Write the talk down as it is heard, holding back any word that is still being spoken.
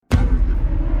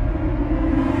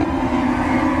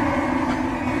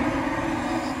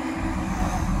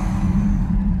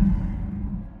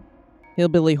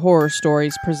Hillbilly Horror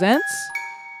Stories presents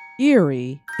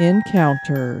Eerie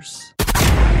Encounters.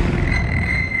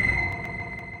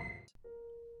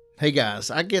 Hey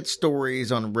guys, I get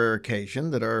stories on rare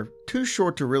occasion that are too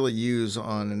short to really use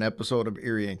on an episode of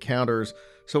Eerie Encounters,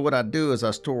 so what I do is I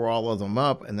store all of them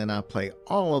up and then I play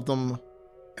all of them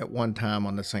at one time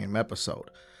on the same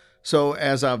episode. So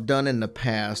as I've done in the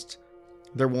past,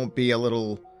 there won't be a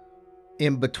little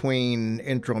in-between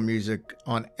intro music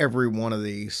on every one of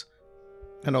these.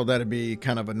 I know that'd be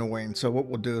kind of annoying, so what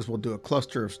we'll do is we'll do a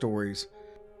cluster of stories.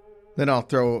 Then I'll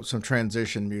throw some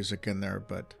transition music in there,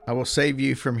 but I will save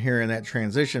you from hearing that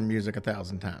transition music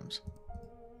 1,000 times.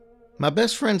 My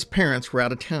best friend's parents were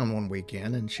out of town one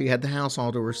weekend, and she had the house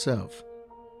all to herself.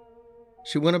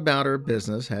 She went about her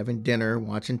business, having dinner,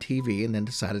 watching TV, and then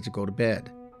decided to go to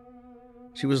bed.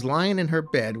 She was lying in her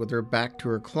bed with her back to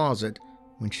her closet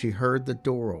when she heard the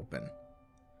door open.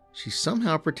 She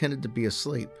somehow pretended to be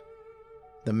asleep.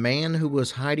 The man who was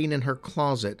hiding in her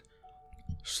closet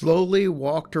slowly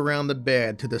walked around the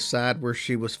bed to the side where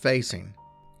she was facing,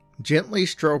 gently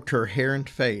stroked her hair and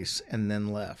face, and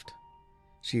then left.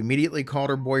 She immediately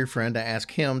called her boyfriend to ask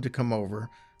him to come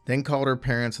over, then called her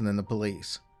parents and then the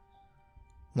police.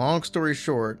 Long story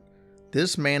short,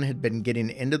 this man had been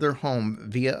getting into their home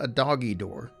via a doggy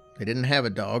door. They didn't have a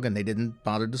dog and they didn't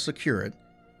bother to secure it.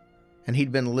 And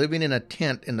he'd been living in a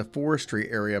tent in the forestry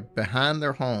area behind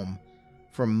their home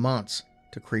for months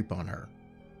to creep on her.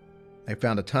 They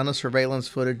found a ton of surveillance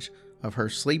footage of her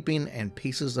sleeping and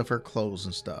pieces of her clothes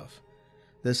and stuff.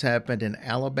 This happened in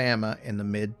Alabama in the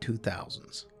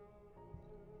mid-2000s.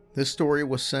 This story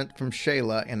was sent from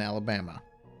Shayla in Alabama.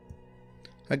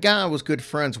 A guy I was good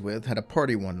friends with had a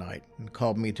party one night and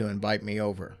called me to invite me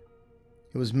over.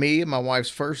 It was me and my wife's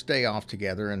first day off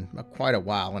together in quite a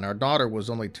while, and our daughter was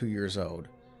only 2 years old.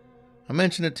 I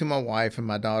mentioned it to my wife, and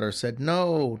my daughter said,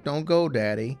 "No, don't go,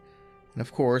 Daddy." And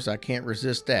of course, I can't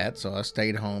resist that, so I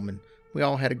stayed home, and we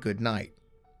all had a good night.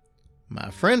 My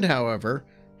friend, however,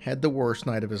 had the worst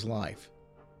night of his life.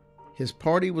 His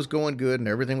party was going good and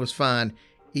everything was fine,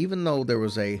 even though there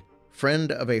was a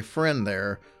friend of a friend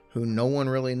there who no one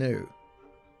really knew.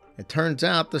 It turns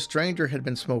out the stranger had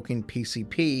been smoking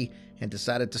PCP and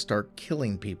decided to start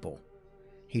killing people.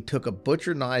 He took a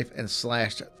butcher knife and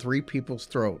slashed 3 people's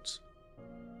throats.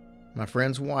 My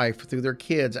friend's wife threw their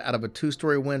kids out of a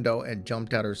 2-story window and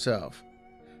jumped out herself,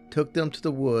 took them to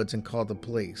the woods and called the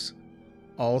police.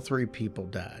 All 3 people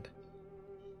died.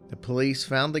 The police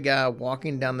found the guy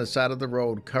walking down the side of the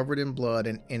road covered in blood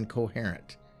and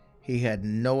incoherent. He had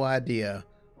no idea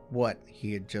what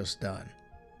he had just done.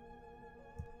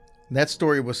 That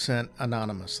story was sent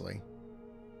anonymously.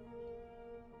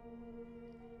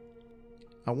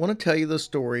 I want to tell you the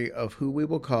story of who we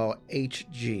will call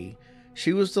HG.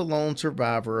 She was the lone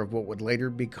survivor of what would later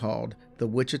be called the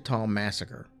Wichita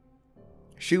Massacre.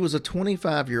 She was a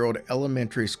 25-year-old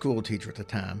elementary school teacher at the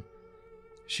time.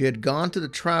 She had gone to the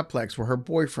triplex where her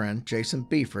boyfriend, Jason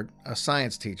Beeford, a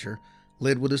science teacher,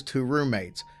 lived with his 2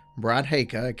 roommates, Brad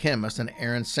Haka, a chemist, and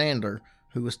Aaron Sandler,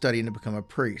 who was studying to become a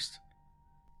priest.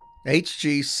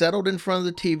 HG settled in front of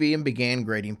the TV and began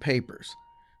grading papers.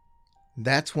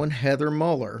 That's when Heather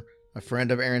Muller, a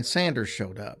friend of Aaron Sanders,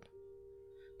 showed up.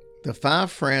 The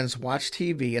 5 friends watched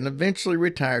TV and eventually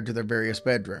retired to their various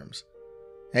bedrooms.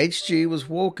 HG was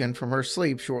woken from her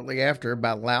sleep shortly after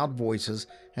by loud voices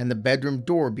and the bedroom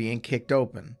door being kicked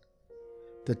open.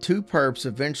 The 2 perps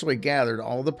eventually gathered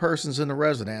all the persons in the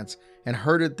residence and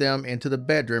herded them into the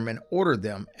bedroom and ordered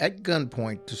them at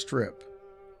gunpoint to strip.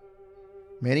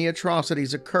 Many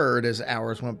atrocities occurred as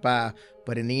hours went by,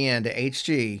 but in the end,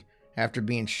 HG, after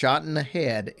being shot in the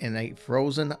head in a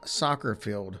frozen soccer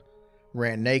field,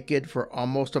 ran naked for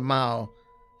almost a mile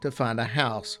to find a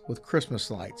house with Christmas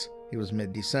lights. It was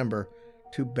mid-December,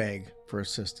 to beg for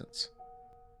assistance.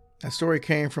 That story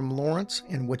came from Lawrence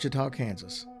in Wichita,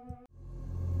 Kansas.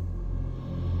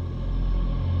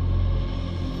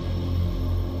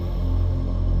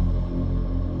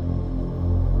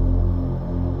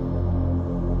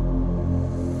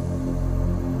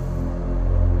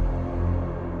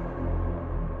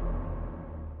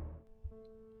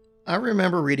 I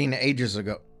remember reading ages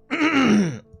ago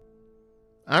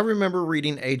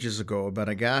about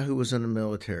a guy who was in the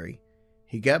military.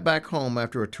 He got back home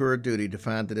after a tour of duty to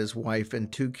find that his wife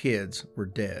and 2 kids were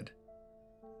dead.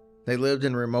 They lived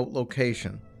in a remote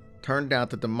location. Turned out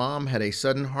that the mom had a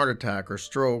sudden heart attack or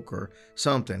stroke or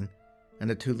something, and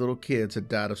the 2 little kids had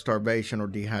died of starvation or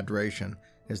dehydration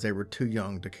as they were too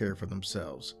young to care for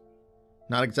themselves.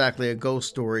 Not exactly a ghost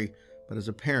story, but as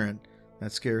a parent,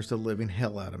 that scares the living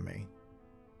hell out of me.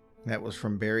 That was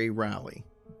from Barry Riley.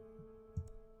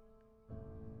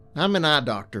 I'm an eye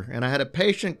doctor, and I had a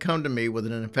patient come to me with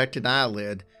an infected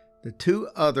eyelid that 2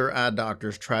 other eye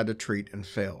doctors tried to treat and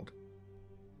failed.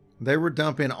 They were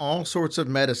dumping all sorts of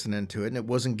medicine into it, and it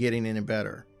wasn't getting any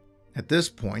better. At this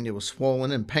point, it was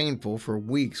swollen and painful for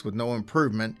weeks with no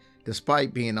improvement,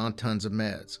 despite being on tons of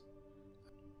meds.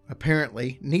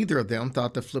 Apparently, neither of them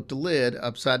thought to flip the lid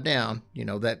upside down,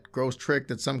 that gross trick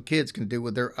that some kids can do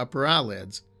with their upper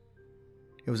eyelids.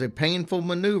 It was a painful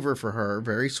maneuver for her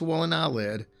very swollen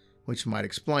eyelid, which might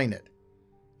explain it.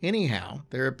 Anyhow,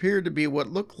 there appeared to be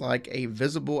what looked like a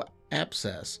visible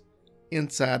abscess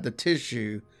inside the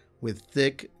tissue with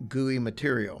thick, gooey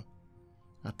material.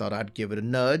 I thought I'd give it a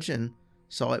nudge and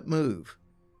saw it move.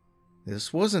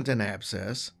 This wasn't an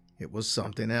abscess, it was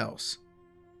something else.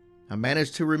 I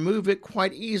managed to remove it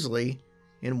quite easily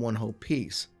in one whole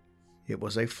piece. It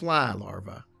was a fly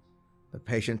larva. The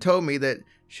patient told me that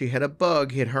she had a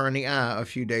bug hit her in the eye a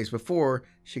few days before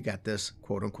she got this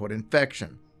quote-unquote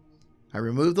infection. I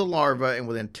removed the larva, and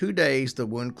within 2 days the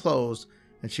wound closed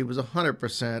and she was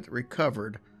 100%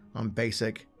 recovered on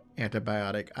basic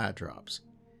antibiotic eye drops.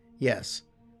 Yes,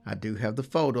 I do have the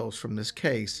photos from this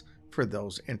case for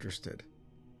those interested.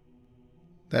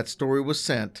 That story was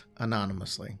sent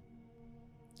anonymously.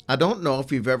 I don't know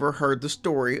if you've ever heard the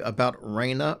story about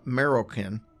Raina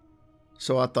Marroquin,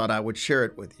 so I thought I would share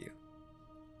it with you.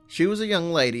 She was a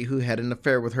young lady who had an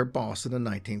affair with her boss in the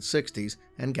 1960s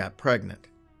and got pregnant.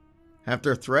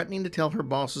 After threatening to tell her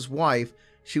boss's wife,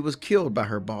 she was killed by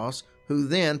her boss, who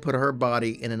then put her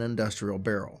body in an industrial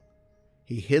barrel.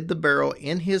 He hid the barrel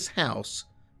in his house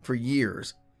for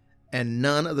years, and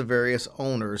none of the various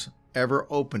owners ever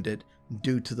opened it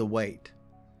due to the weight.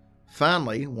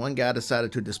 Finally, one guy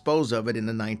decided to dispose of it in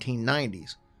the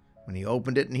 1990s, when he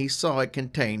opened it and he saw it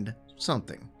contained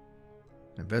something.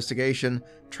 An investigation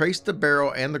traced the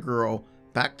barrel and the girl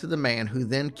back to the man, who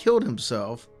then killed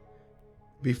himself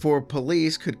before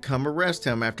police could come arrest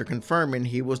him after confirming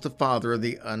he was the father of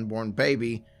the unborn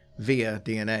baby via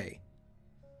DNA.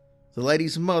 The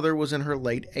lady's mother was in her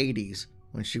late 80s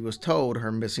when she was told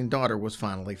her missing daughter was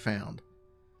finally found.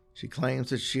 She claims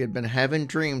that she had been having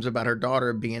dreams about her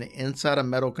daughter being inside a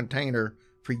metal container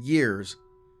for years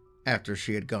after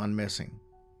she had gone missing.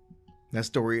 That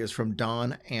story is from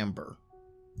Dawn Amber.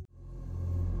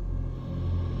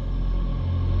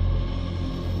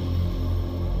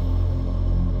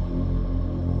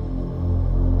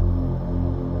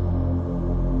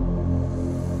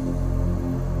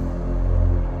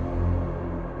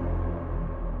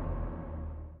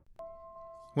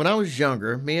 When I was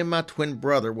younger, me and my twin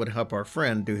brother would help our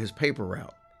friend do his paper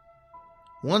route.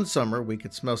 One summer, we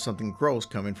could smell something gross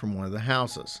coming from one of the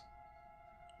houses.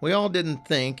 We all didn't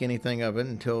think anything of it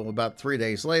until about 3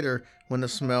 days later, when the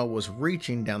smell was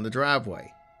reaching down the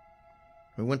driveway.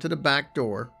 We went to the back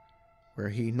door, where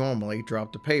he normally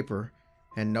dropped the paper,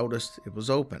 and noticed it was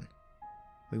open.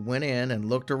 We went in and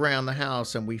looked around the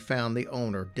house, and we found the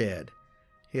owner dead.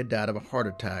 He had died of a heart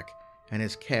attack, and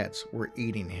his cats were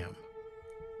eating him.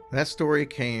 That story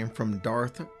came from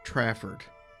Darth Trafford.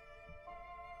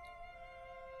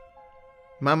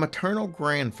 My maternal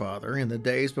grandfather, in the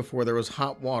days before there was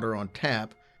hot water on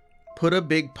tap, put a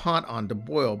big pot on to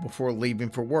boil before leaving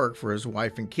for work for his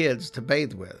wife and kids to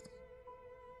bathe with.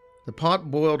 The pot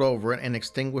boiled over and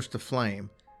extinguished the flame.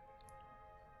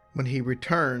 When he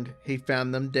returned, he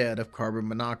found them dead of carbon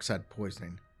monoxide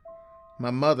poisoning.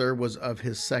 My mother was of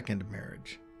his second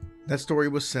marriage. That story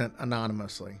was sent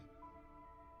anonymously.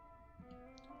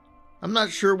 I'm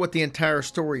not sure what the entire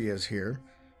story is here,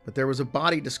 but there was a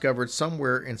body discovered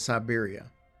somewhere in Siberia.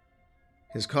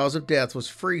 His cause of death was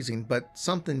freezing, but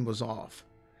something was off.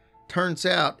 Turns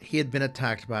out he had been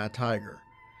attacked by a tiger.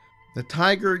 The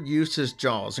tiger used his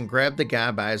jaws and grabbed the guy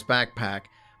by his backpack,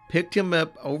 picked him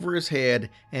up over his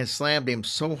head, and slammed him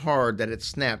so hard that it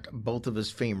snapped both of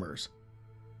his femurs.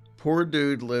 Poor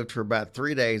dude lived for about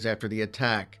 3 days after the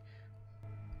attack.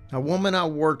 A woman I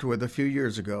worked with a few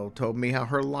years ago told me how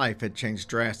her life had changed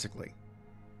drastically.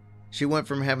 She went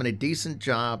from having a decent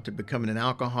job to becoming an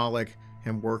alcoholic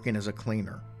and working as a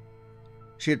cleaner.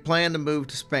 She had planned to move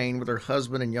to Spain with her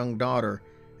husband and young daughter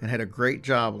and had a great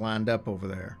job lined up over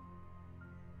there.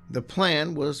 The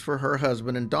plan was for her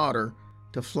husband and daughter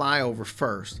to fly over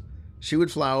first. She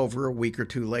would fly over a week or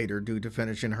two later due to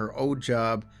finishing her old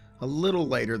job a little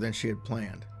later than she had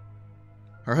planned.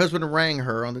 Her husband rang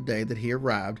her on the day that he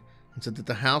arrived and said that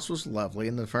the house was lovely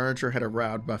and the furniture had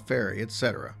arrived by ferry,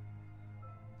 etc.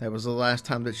 That was the last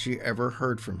time that she ever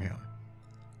heard from him.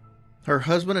 Her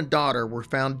husband and daughter were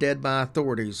found dead by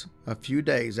authorities a few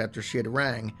days after she had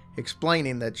rang,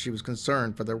 explaining that she was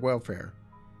concerned for their welfare,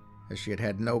 as she had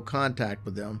had no contact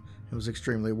with them and was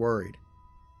extremely worried.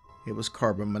 It was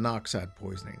carbon monoxide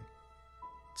poisoning.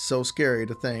 It's so scary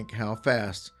to think how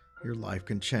fast your life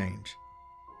can change.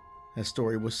 That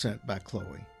story was sent by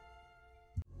Chloe.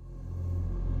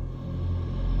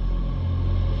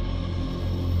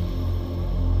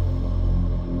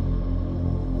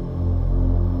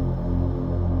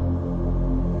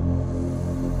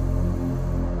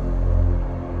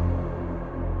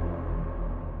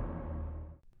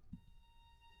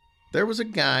 There was a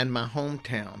guy in my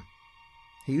hometown.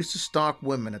 He used to stalk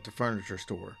women at the furniture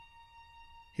store.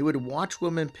 He would watch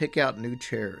women pick out new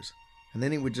chairs, and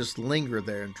then he would just linger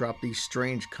there and drop these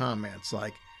strange comments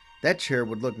like, "That chair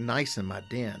would look nice in my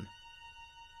den."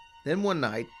 Then one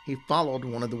night, he followed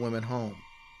one of the women home.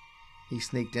 He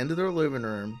sneaked into their living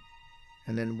room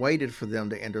and then waited for them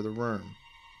to enter the room.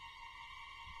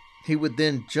 He would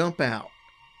then jump out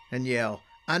and yell,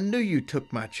 "I knew you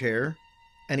took my chair,"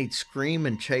 and he'd scream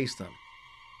and chase them.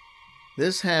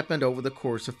 This happened over the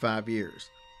course of 5 years.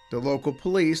 The local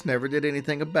police never did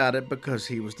anything about it because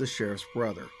he was the sheriff's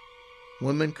brother.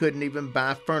 Women couldn't even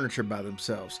buy furniture by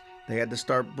themselves. They had to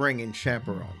start bringing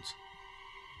chaperones.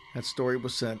 That story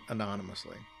was sent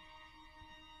anonymously.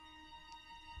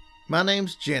 My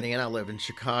name's Jenny and I live in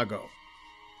Chicago.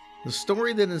 The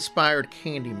story that inspired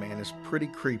Candyman is pretty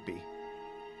creepy.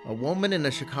 A woman in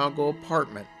a Chicago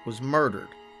apartment was murdered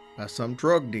by some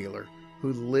drug dealer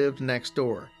who lived next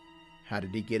door. How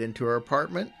did he get into her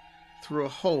apartment? Through a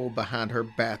hole behind her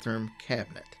bathroom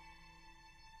cabinet.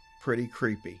 Pretty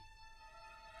creepy.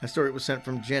 That story was sent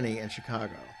from Jenny in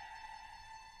Chicago.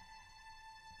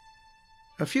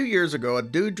 A few years ago, a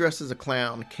dude dressed as a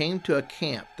clown came to a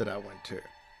camp that I went to.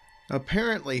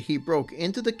 Apparently, he broke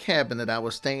into the cabin that I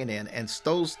was staying in and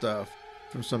stole stuff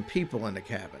from some people in the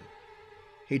cabin.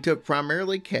 He took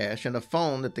primarily cash and a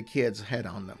phone that the kids had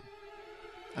on them.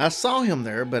 I saw him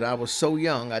there, but I was so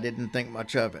young I didn't think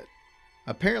much of it.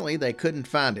 Apparently, they couldn't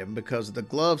find him because of the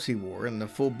gloves he wore and the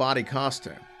full body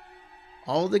costume.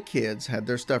 All the kids had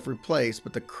their stuff replaced,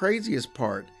 but the craziest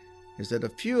part is that a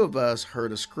few of us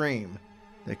heard a scream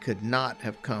that could not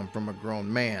have come from a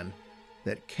grown man,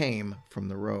 that came from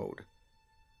the road.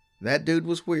 That dude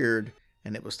was weird,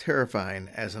 and it was terrifying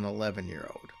as an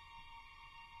 11-year-old.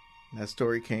 That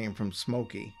story came from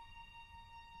Smokey.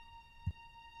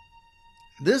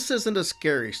 This isn't a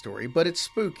scary story, but it's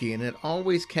spooky, and it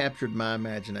always captured my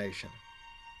imagination.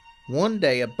 One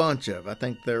day, a bunch of, I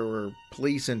think there were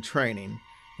police in training,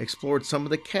 explored some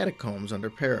of the catacombs under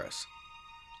Paris.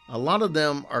 A lot of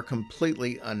them are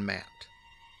completely unmapped.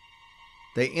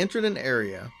 They entered an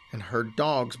area and heard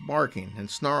dogs barking and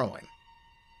snarling.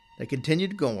 They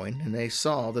continued going, and they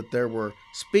saw that there were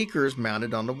speakers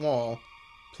mounted on the wall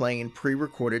playing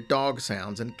pre-recorded dog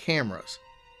sounds and cameras.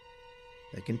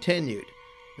 They continued.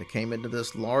 They came into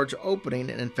this large opening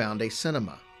and found a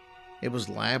cinema. It was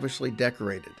lavishly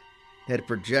decorated. It had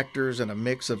projectors and a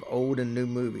mix of old and new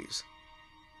movies.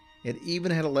 It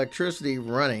even had electricity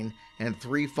running and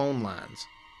 3 phone lines.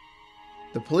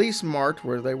 The police marked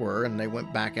where they were and they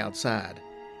went back outside.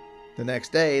 The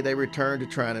next day, they returned to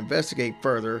try and investigate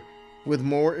further with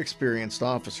more experienced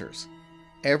officers.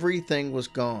 Everything was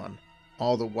gone.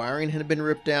 All the wiring had been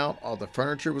ripped out, all the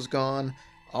furniture was gone.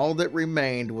 All that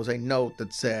remained was a note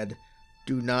that said,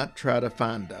 "Do not try to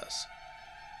find us."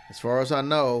 As far as I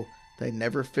know, they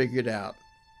never figured out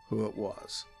who it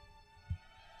was.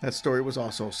 That story was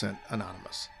also sent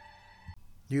anonymous.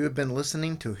 You have been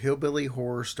listening to Hillbilly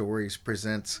Horror Stories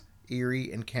presents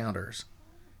Eerie Encounters.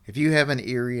 If you have an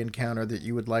eerie encounter that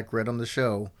you would like read on the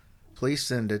show, please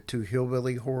send it to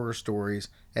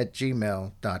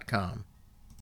hillbillyhorrorstories@gmail.com.